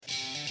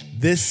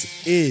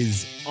This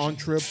is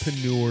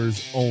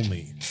Entrepreneurs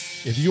Only.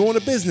 If you own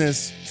a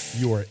business,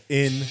 you are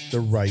in the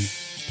right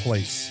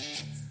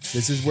place.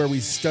 This is where we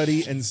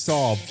study and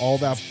solve all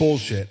that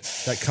bullshit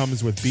that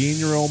comes with being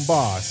your own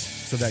boss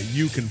so that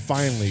you can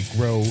finally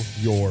grow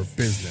your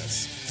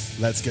business.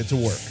 Let's get to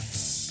work.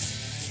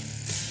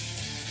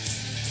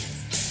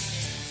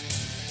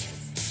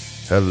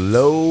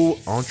 Hello,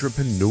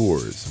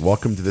 entrepreneurs.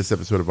 Welcome to this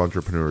episode of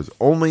Entrepreneurs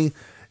Only.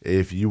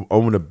 If you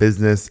own a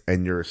business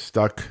and you're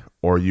stuck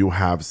or you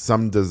have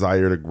some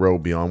desire to grow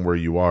beyond where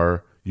you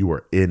are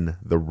in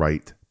the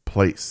right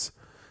place.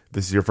 If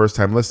this is your first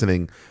time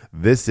listening,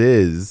 this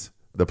is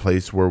the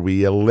place where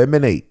we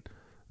eliminate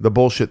the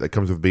bullshit that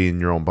comes with being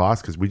your own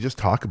boss, because we just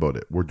talk about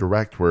it. We're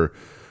direct. We're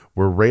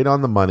right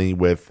on the money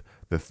with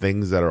the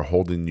things that are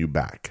holding you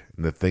back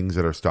and the things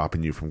that are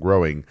stopping you from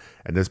growing.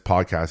 And this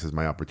podcast is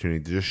my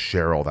opportunity to just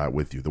share all that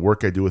with you. The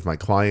work I do with my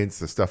clients,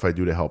 the stuff I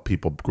do to help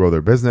people grow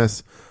their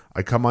business,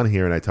 I come on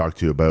here and I talk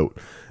to you about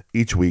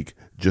each week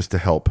just to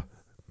help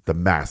the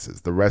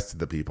masses, the rest of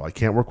the people. I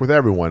can't work with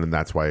everyone, and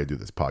that's why I do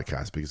this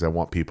podcast, because I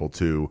want people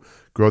to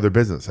grow their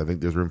business. I think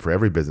there's room for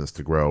every business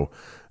to grow,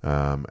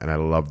 and I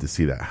love to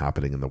see that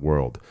happening in the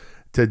world.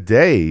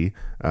 Today,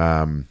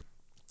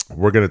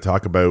 we're going to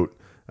talk about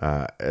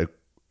a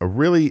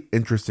really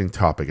interesting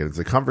topic, and it's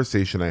a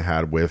conversation I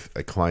had with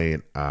a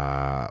client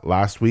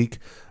last week.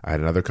 I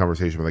had another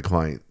conversation with a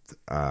client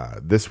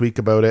this week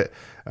about it,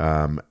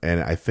 and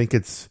I think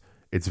it's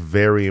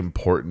very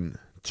important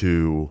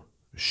to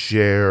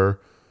share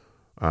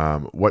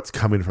what's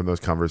coming from those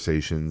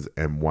conversations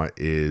and what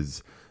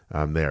is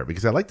there,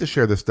 because I like to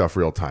share this stuff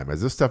real time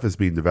as this stuff is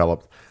being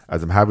developed,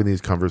 as I'm having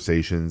these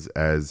conversations,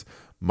 as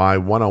my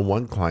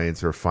one-on-one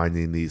clients are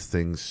finding these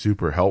things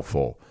super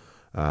helpful.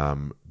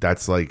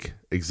 That's like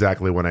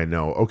exactly when I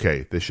know,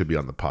 okay, this should be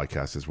on the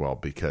podcast as well,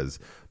 because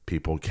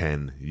people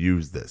can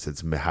use this.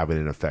 It's having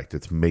an effect.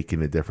 It's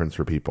making a difference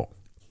for people.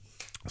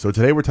 So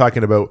today we're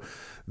talking about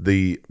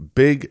the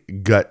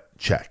big gut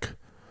check.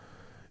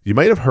 You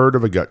might have heard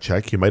of a gut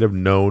check. You might have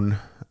known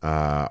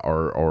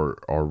or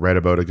read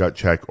about a gut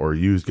check or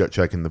used gut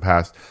check in the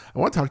past. I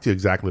want to talk to you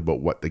exactly about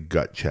what the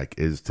gut check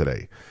is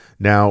today.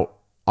 Now,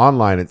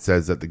 online it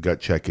says that the gut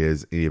check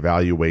is an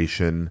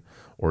evaluation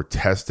or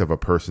test of a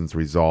person's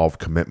resolve,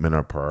 commitment,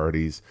 or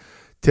priorities,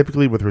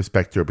 typically with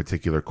respect to a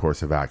particular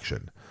course of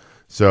action.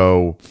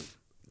 So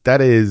that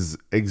is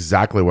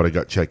exactly what a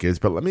gut check is,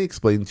 but let me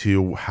explain to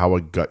you how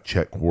a gut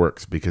check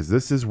works, because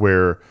this is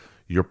where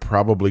you're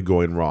probably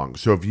going wrong.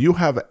 So if you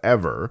have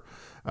ever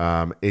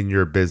in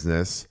your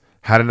business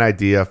had an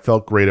idea,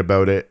 felt great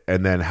about it,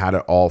 and then had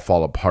it all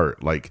fall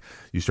apart, like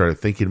you started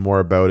thinking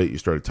more about it, you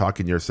started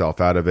talking yourself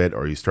out of it,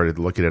 or you started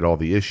looking at all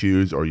the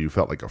issues, or you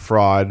felt like a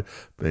fraud,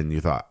 and you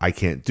thought, I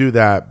can't do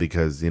that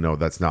because,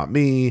 that's not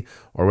me,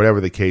 or whatever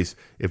the case.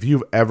 If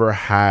you've ever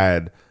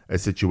had a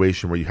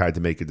situation where you had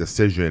to make a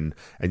decision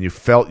and you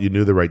felt you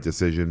knew the right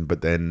decision,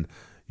 but then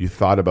you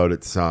thought about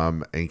it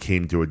some and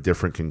came to a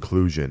different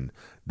conclusion,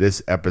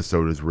 this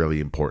episode is really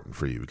important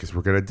for you, because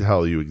we're going to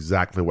tell you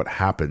exactly what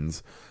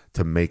happens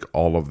to make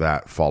all of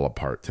that fall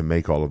apart, to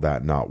make all of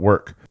that not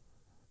work.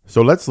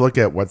 So let's look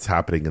at what's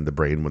happening in the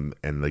brain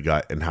and the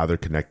gut and how they're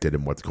connected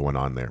and what's going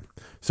on there.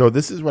 So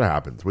this is what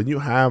happens. When you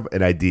have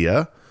an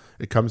idea,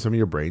 it comes from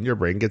your brain. Your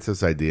brain gets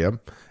this idea,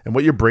 and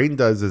what your brain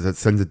does is it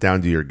sends it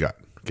down to your gut.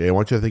 Okay, I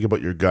want you to think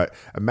about your gut.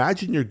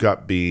 Imagine your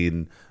gut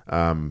being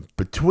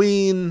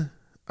between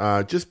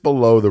just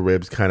below the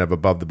ribs, kind of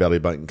above the belly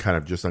button, kind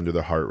of just under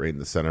the heart rate in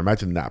the center.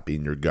 Imagine that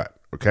being your gut,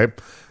 okay?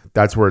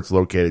 That's where it's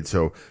located.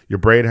 So your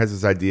brain has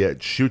this idea,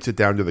 it shoots it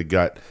down to the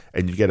gut,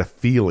 and you get a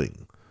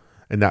feeling.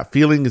 And that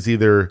feeling is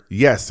either,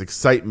 yes,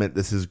 excitement,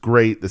 this is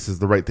great, this is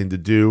the right thing to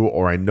do,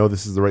 or I know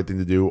this is the right thing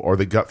to do, or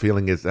the gut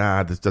feeling is,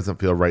 this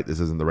doesn't feel right, this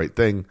isn't the right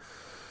thing.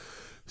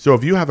 So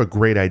if you have a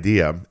great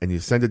idea and you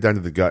send it down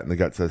to the gut and the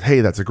gut says,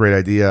 hey, that's a great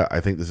idea, I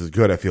think this is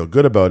good, I feel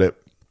good about it,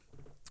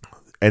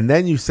 and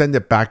then you send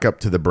it back up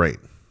to the brain.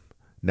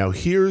 Now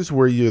here's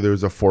where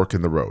there's a fork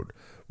in the road.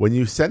 When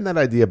you send that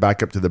idea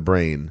back up to the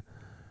brain,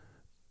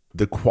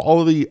 the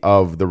quality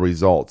of the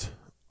result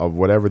of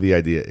whatever the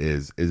idea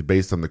is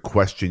based on the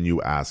question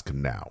you ask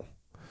now.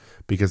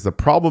 Because the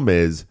problem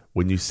is,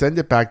 when you send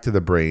it back to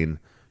the brain,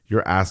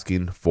 you're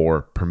asking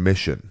for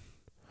permission.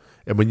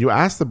 And when you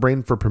ask the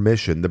brain for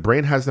permission, the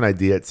brain has an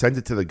idea, it sends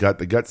it to the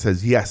gut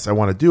says, yes, I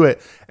want to do it,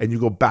 and you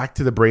go back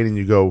to the brain and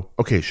you go,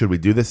 okay, should we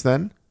do this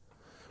then?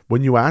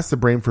 When you ask the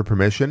brain for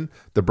permission,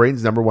 the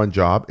brain's number one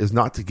job is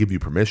not to give you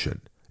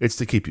permission, it's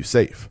to keep you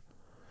safe.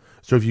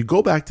 So if you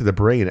go back to the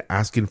brain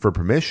asking for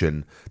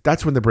permission,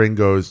 that's when the brain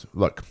goes,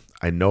 look,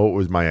 I know it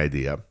was my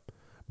idea,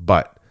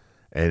 but,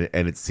 and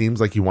it seems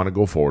like you want to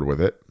go forward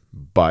with it,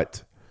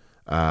 but,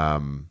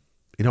 are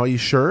you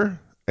sure?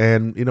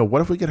 And,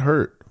 what if we get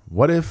hurt?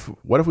 What if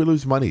we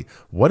lose money?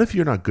 What if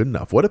you're not good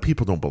enough? What if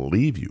people don't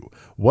believe you?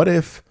 What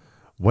if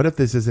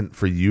this isn't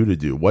for you to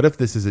do? What if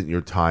this isn't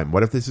your time?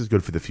 What if this is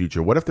good for the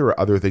future? What if there are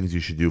other things you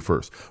should do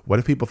first? What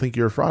if people think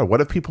you're a fraud?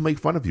 What if people make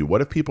fun of you?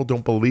 What if people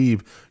don't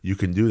believe you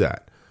can do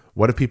that?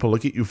 What if people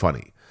look at you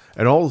funny?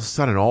 And all of a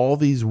sudden, all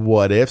these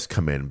what ifs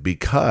come in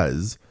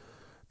because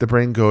the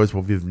brain goes,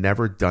 well, we've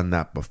never done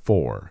that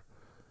before.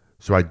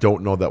 So I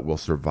don't know that we'll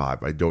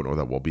survive. I don't know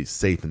that we'll be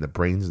safe. And the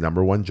brain's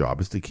number one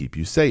job is to keep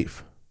you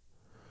safe.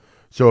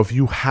 So if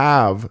you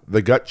have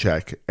the gut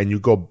check and you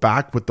go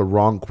back with the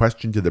wrong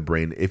question to the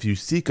brain, if you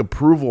seek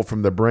approval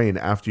from the brain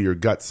after your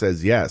gut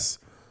says yes,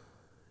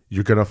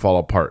 you're going to fall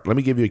apart. Let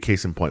me give you a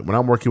case in point. When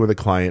I'm working with a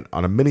client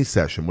on a mini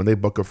session, when they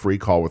book a free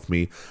call with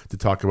me to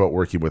talk about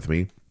working with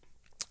me,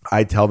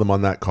 I tell them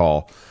on that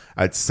call,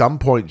 at some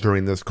point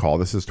during this call,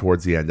 this is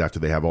towards the end after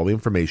they have all the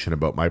information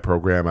about my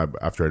program,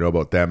 after I know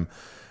about them,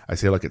 I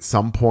say, look, at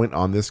some point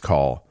on this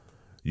call,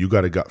 you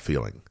got a gut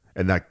feeling.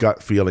 And that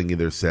gut feeling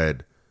either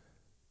said,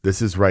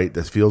 this is right,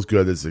 this feels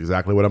good, this is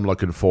exactly what I'm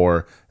looking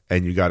for,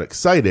 and you got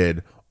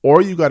excited,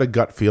 or you got a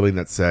gut feeling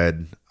that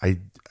said,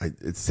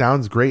 it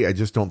sounds great, I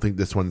just don't think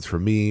this one's for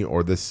me,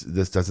 or this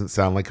doesn't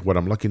sound like what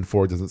I'm looking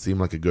for, it doesn't seem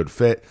like a good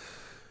fit.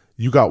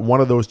 You got one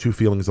of those two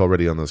feelings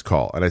already on this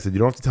call. And I said, you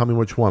don't have to tell me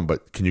which one,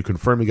 but can you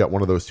confirm you got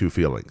one of those two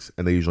feelings?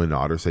 And they usually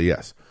nod or say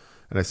yes.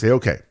 And I say,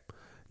 okay,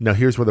 now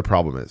here's where the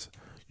problem is.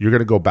 You're going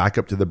to go back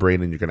up to the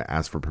brain and you're going to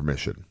ask for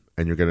permission.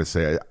 And you're going to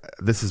say,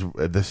 this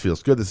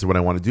feels good. This is what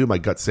I want to do. My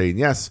gut's saying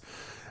yes.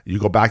 You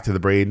go back to the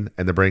brain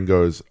and the brain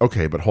goes,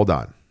 okay, but hold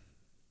on.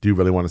 Do you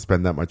really want to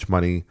spend that much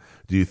money?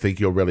 Do you think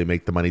you'll really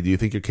make the money? Do you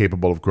think you're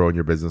capable of growing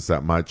your business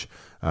that much?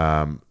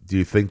 Do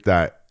you think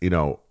that,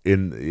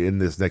 in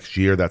this next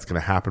year that's going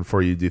to happen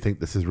for you? Do you think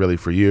this is really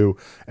for you?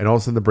 And all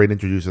of a sudden the brain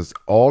introduces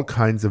all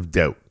kinds of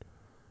doubt.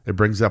 It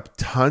brings up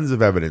tons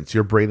of evidence.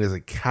 Your brain is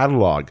a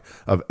catalog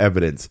of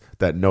evidence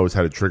that knows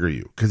how to trigger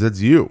you because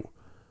it's you.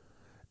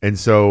 And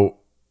so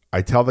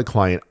I tell the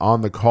client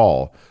on the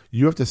call,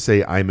 you have to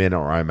say I'm in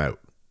or I'm out.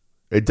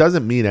 It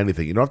doesn't mean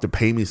anything. You don't have to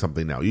pay me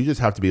something now. You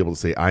just have to be able to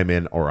say I'm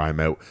in or I'm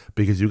out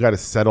because you got to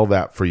settle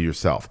that for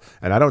yourself.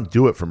 And I don't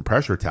do it from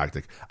pressure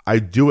tactic. I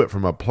do it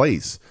from a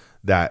place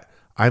that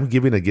I'm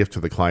giving a gift to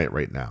the client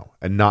right now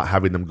and not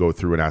having them go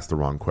through and ask the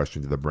wrong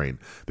question to the brain.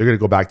 They're going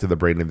to go back to the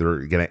brain and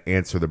they're going to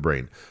answer the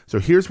brain. So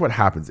here's what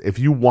happens. If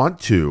you want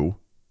to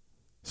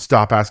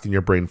stop asking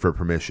your brain for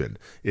permission,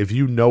 if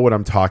you know what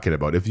I'm talking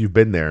about, if you've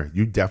been there,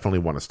 you definitely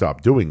want to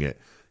stop doing it.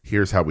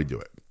 Here's how we do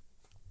it.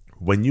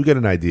 When you get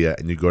an idea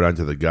and you go down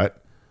to the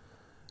gut,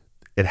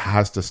 it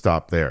has to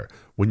stop there.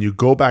 When you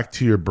go back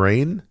to your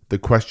brain, the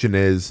question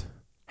is,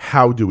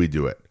 how do we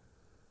do it?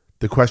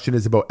 The question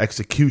is about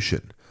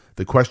execution.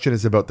 The question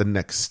is about the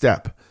next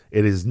step.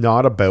 It is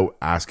not about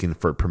asking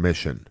for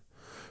permission.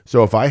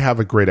 So if I have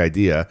a great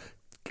idea,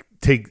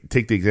 take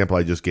the example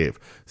I just gave,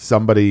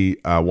 somebody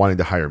wanting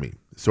to hire me.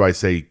 So I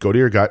say, go to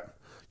your gut.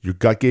 Your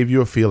gut gave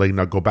you a feeling.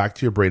 Now go back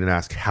to your brain and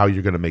ask how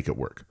you're going to make it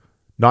work.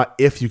 Not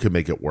if you can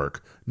make it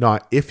work.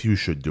 Not if you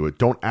should do it.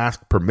 Don't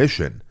ask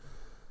permission.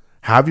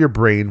 Have your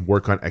brain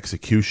work on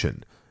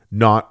execution,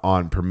 not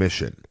on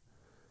permission.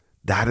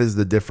 That is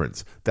the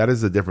difference. That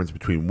is the difference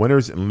between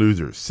winners and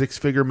losers.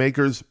 Six-figure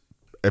makers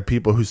and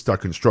people who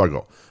stuck and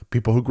struggle.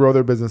 People who grow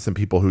their business and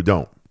people who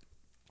don't.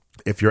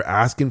 If you're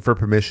asking for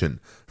permission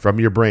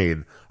from your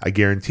brain, I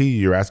guarantee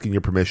you're asking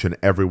your permission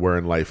everywhere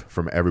in life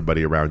from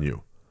everybody around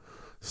you.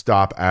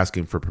 Stop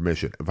asking for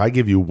permission. If I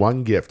give you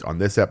one gift on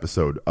this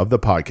episode of the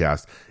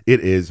podcast, it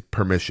is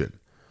permission.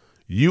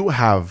 You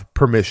have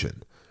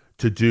permission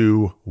to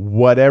do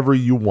whatever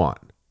you want,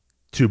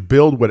 to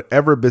build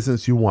whatever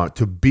business you want,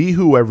 to be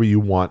whoever you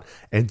want,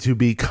 and to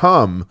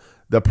become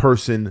the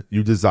person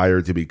you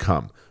desire to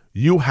become.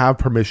 You have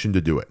permission to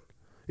do it.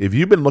 If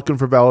you've been looking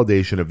for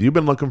validation, if you've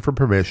been looking for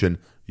permission,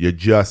 you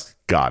just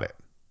got it.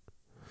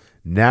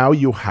 Now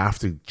you have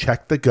to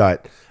check the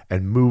gut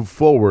and move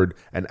forward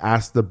and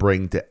ask the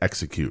brain to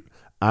execute.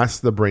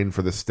 Ask the brain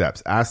for the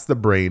steps. Ask the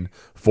brain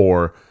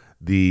for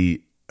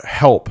the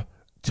help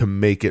to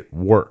make it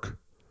work.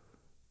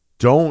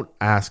 Don't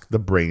ask the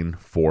brain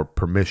for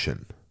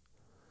permission.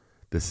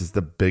 This is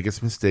the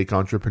biggest mistake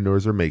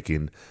entrepreneurs are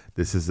making.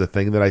 This is the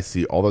thing that I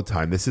see all the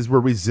time. This is where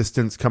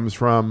resistance comes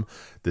from.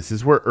 This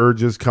is where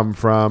urges come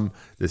from.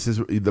 This is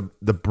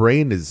the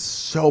brain is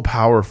so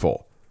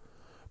powerful.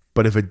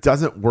 But if it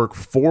doesn't work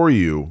for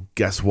you,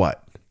 guess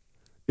what?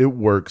 It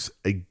works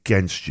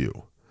against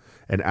you.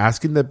 And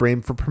asking the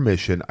brain for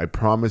permission, I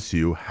promise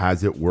you,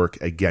 has it work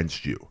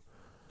against you.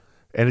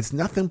 And it's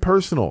nothing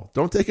personal.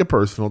 Don't take it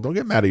personal. Don't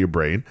get mad at your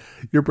brain.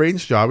 Your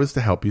brain's job is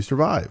to help you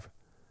survive.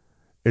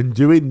 And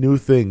doing new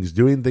things,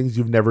 doing things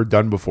you've never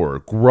done before,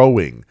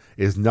 growing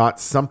is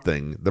not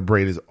something the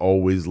brain is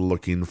always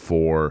looking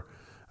for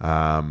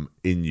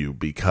in you,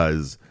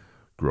 because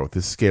growth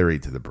is scary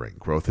to the brain.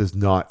 Growth is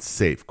not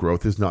safe.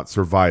 Growth is not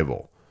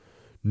survival.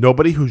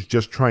 Nobody who's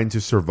just trying to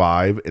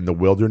survive in the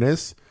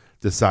wilderness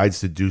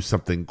decides to do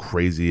something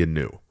crazy and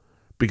new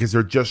because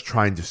they're just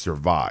trying to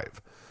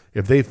survive.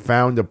 If they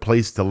found a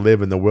place to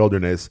live in the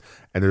wilderness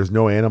and there's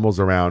no animals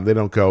around, they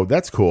don't go,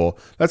 that's cool.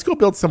 Let's go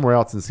build somewhere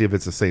else and see if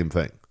it's the same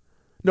thing.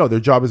 No, their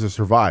job is to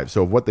survive.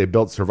 So if what they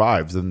built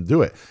survives, then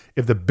do it.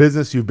 If the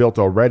business you've built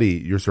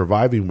already you're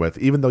surviving with,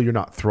 even though you're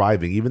not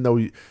thriving, even though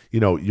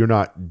you're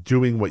not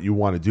doing what you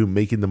want to do,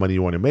 making the money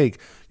you want to make,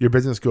 your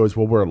business goes,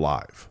 well, we're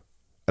alive.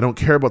 I don't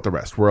care about the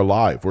rest. We're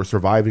alive. We're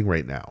surviving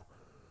right now.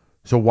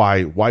 So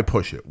why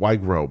push it? Why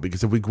grow?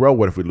 Because if we grow,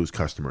 what if we lose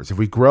customers? If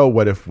we grow,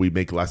 what if we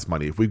make less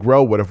money? If we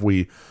grow, what if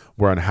we're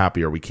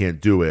unhappy or we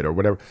can't do it or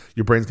whatever?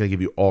 Your brain's going to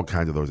give you all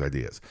kinds of those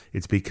ideas.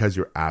 It's because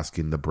you're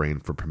asking the brain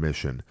for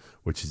permission,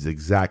 which is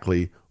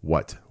exactly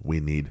what we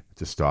need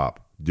to stop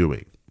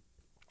doing.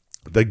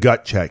 The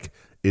gut check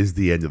is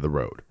the end of the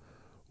road.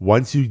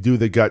 Once you do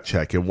the gut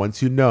check and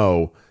once you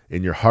know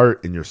in your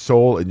heart, in your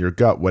soul, in your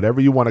gut, whatever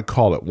you want to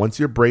call it, once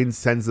your brain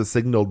sends the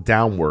signal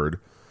downward,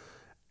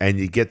 and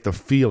you get the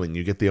feeling,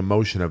 you get the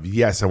emotion of,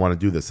 yes, I want to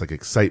do this, like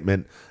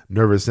excitement,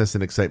 nervousness,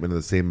 and excitement are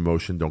the same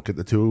emotion. Don't get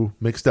the two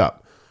mixed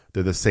up.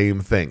 They're the same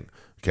thing.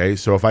 Okay,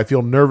 so if I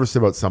feel nervous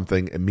about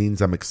something, it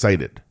means I'm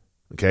excited.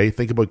 Okay,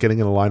 think about getting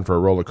in a line for a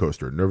roller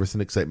coaster. Nervous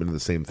and excitement are the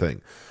same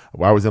thing.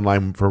 I was in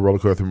line for a roller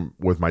coaster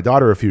with my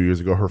daughter a few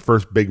years ago, her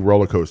first big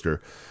roller coaster.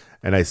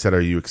 And I said,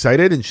 "Are you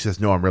excited?" And she says,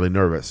 "No, I'm really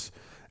nervous."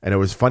 And it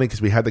was funny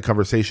because we had the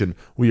conversation.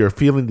 We are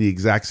feeling the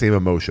exact same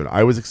emotion.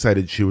 I was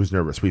excited. She was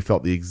nervous. We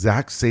felt the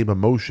exact same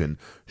emotion.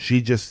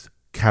 She just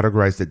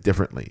categorized it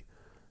differently.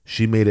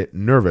 She made it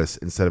nervous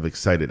instead of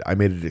excited. I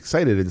made it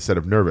excited instead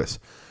of nervous.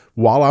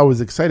 While I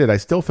was excited, I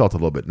still felt a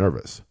little bit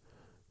nervous,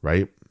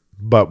 right?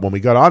 But when we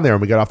got on there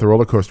and we got off the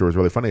roller coaster, it was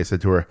really funny. I said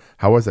to her,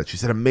 "How was that?" She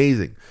said,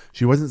 "Amazing."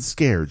 She wasn't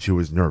scared. She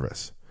was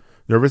nervous.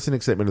 Nervous and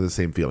excitement are the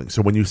same feeling.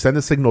 So when you send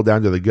a signal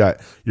down to the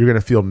gut, you're going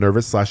to feel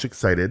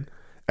nervous/excited.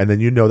 And then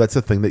you know that's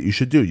a thing that you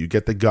should do. You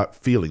get the gut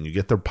feeling. You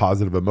get the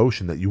positive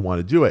emotion that you want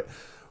to do it.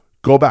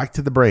 Go back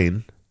to the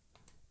brain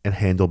and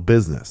handle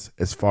business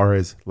as far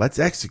as let's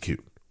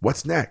execute.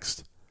 What's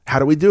next? How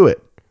do we do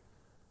it?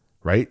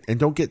 Right? And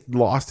don't get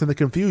lost in the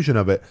confusion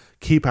of it.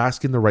 Keep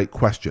asking the right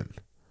question.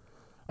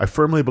 I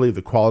firmly believe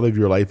the quality of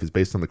your life is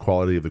based on the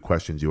quality of the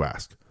questions you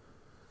ask.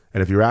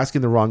 And if you're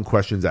asking the wrong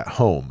questions at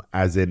home,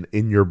 as in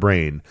your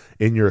brain,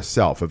 in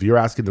yourself, if you're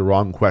asking the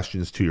wrong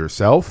questions to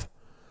yourself,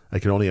 I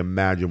can only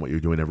imagine what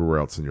you're doing everywhere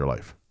else in your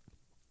life.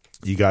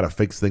 You got to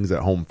fix things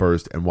at home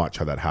first and watch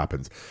how that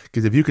happens.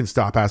 Because if you can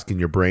stop asking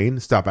your brain,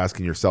 stop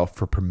asking yourself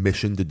for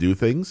permission to do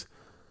things,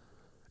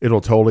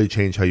 it'll totally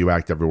change how you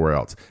act everywhere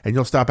else. And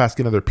you'll stop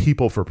asking other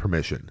people for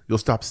permission. You'll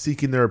stop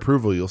seeking their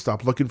approval. You'll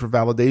stop looking for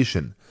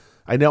validation.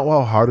 I know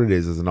how hard it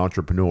is as an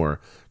entrepreneur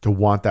to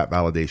want that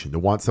validation, to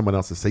want someone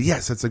else to say,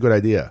 yes, that's a good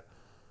idea.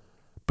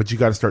 But you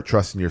got to start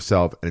trusting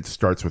yourself, and it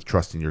starts with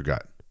trusting your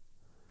gut.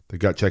 The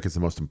gut check is the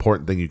most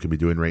important thing you can be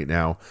doing right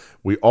now.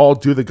 We all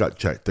do the gut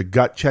check. The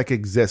gut check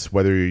exists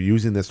whether you're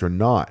using this or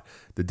not.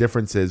 The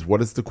difference is,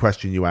 what is the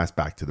question you ask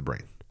back to the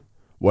brain?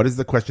 What is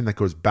the question that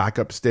goes back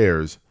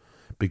upstairs?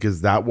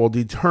 Because that will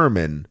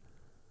determine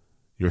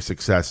your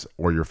success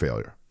or your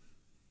failure.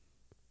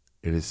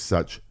 It is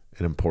such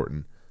an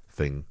important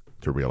thing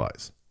to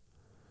realize.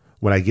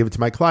 When I give it to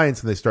my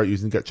clients and they start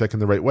using gut check in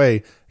the right way,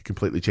 it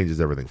completely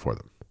changes everything for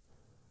them.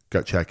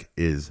 Gut check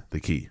is the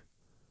key.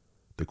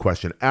 The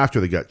question after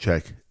the gut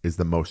check is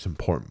the most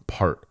important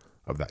part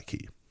of that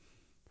key.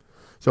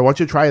 So I want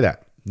you to try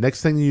that.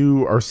 Next thing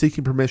you are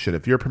seeking permission,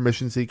 if you're a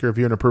permission seeker, if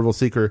you're an approval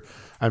seeker,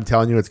 I'm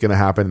telling you it's going to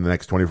happen in the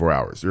next 24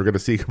 hours. You're going to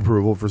seek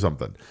approval for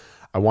something.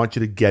 I want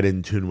you to get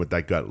in tune with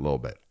that gut a little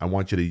bit. I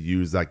want you to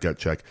use that gut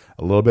check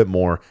a little bit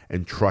more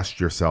and trust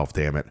yourself,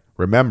 damn it.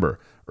 Remember,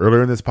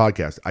 earlier in this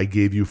podcast, I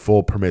gave you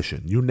full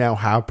permission. You now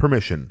have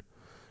permission.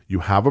 You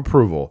have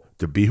approval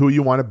to be who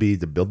you want to be,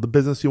 to build the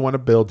business you want to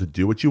build, to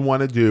do what you want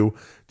to do,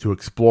 to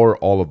explore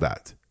all of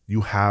that.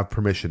 You have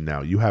permission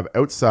now. You have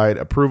outside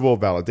approval,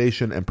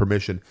 validation, and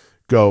permission.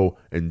 Go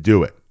and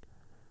do it.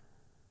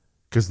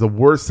 Because the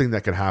worst thing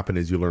that can happen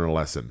is you learn a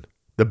lesson.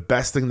 The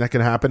best thing that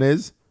can happen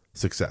is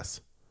success.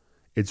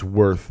 It's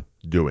worth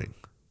doing.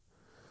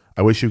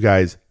 I wish you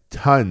guys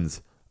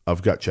tons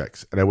of gut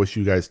checks, and I wish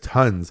you guys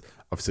tons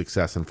of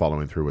success in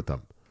following through with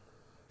them.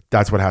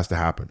 That's what has to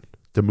happen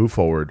to move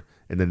forward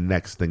in the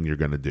next thing you're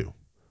going to do.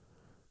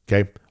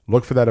 Okay?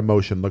 Look for that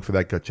emotion. Look for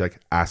that gut check.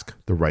 Ask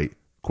the right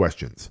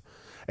questions.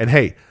 And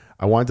hey,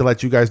 I wanted to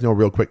let you guys know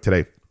real quick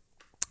today,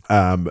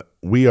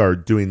 we are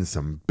doing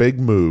some big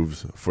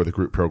moves for the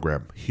group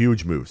program.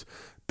 Huge moves.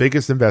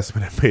 Biggest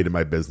investment I've made in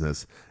my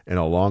business in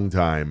a long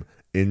time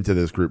into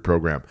this group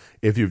program.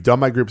 If you've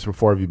done my groups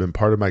before, if you've been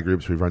part of my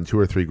groups, we've run 2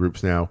 or 3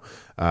 groups now.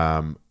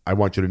 I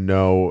want you to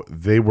know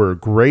they were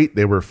great.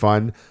 They were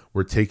fun.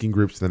 We're taking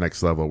groups to the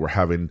next level. We're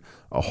having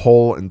a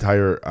whole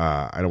entire,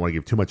 I don't want to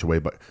give too much away,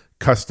 but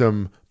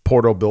custom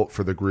portal built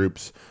for the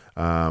groups.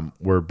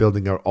 We're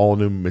building out all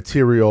new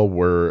material.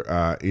 We're,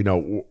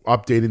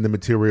 updating the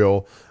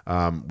material.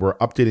 We're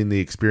updating the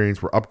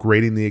experience. We're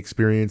upgrading the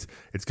experience.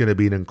 It's going to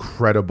be an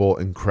incredible,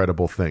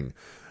 incredible thing.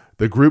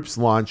 The groups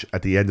launch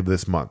at the end of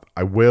this month.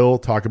 I will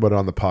talk about it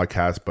on the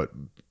podcast, but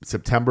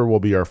September will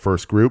be our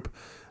first group.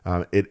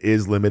 It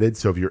is limited,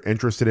 so if you're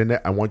interested in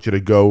it, I want you to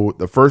go.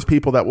 The first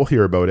people that will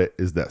hear about it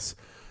is this.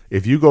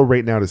 If you go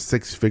right now to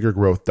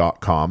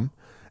sixfiguregrowth.com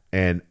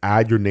and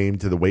add your name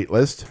to the wait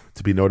list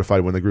to be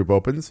notified when the group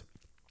opens,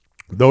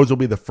 those will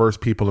be the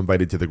first people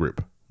invited to the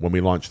group when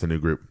we launch the new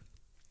group.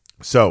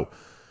 So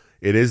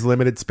it is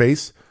limited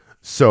space.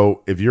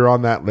 So if you're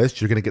on that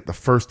list, you're going to get the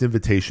first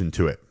invitation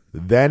to it.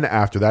 Then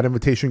after that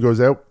invitation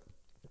goes out,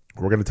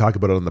 we're going to talk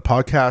about it on the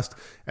podcast.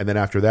 And then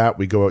after that,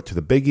 we go out to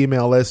the big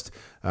email list.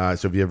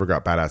 So if you ever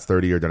got Badass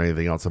 30 or done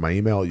anything else on my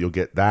email, you'll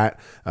get that.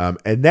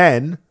 And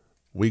then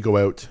we go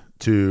out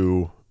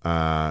to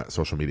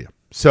social media.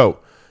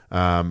 So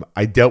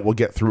I doubt we'll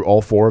get through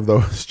all 4 of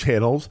those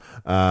channels.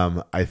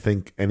 I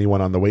think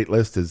anyone on the wait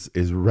list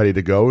is ready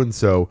to go. And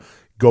so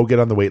go get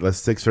on the wait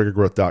list,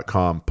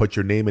 sixfiguregrowth.com. Put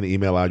your name and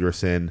email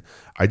address in.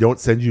 I don't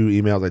send you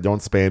emails. I don't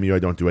spam you. I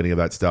don't do any of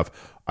that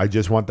stuff. I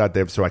just want that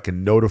there so I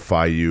can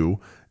notify you.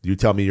 You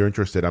tell me you're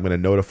interested. I'm going to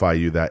notify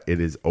you that it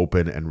is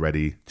open and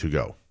ready to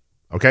go.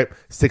 Okay?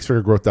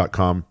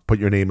 sixfiguregrowth.com. Put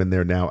your name in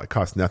there now. It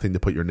costs nothing to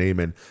put your name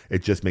in.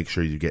 It just makes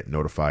sure you get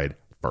notified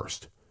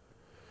first.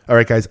 All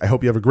right, guys. I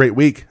hope you have a great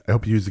week. I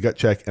hope you use the gut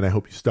check, and I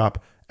hope you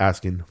stop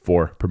asking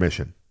for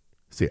permission.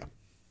 See ya.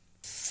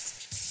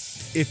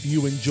 If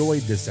you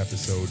enjoyed this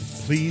episode,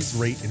 please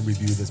rate and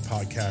review this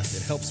podcast.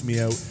 It helps me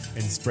out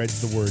and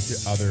spreads the word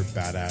to other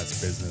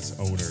badass business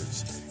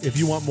owners. If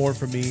you want more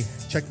from me,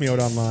 check me out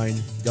online,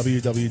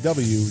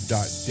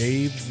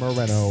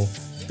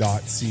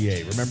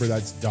 www.davemoreno.ca. Remember,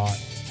 that's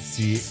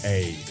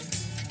 .ca.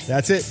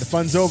 That's it. The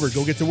fun's over.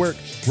 Go get to work.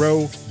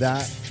 Grow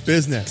that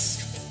business.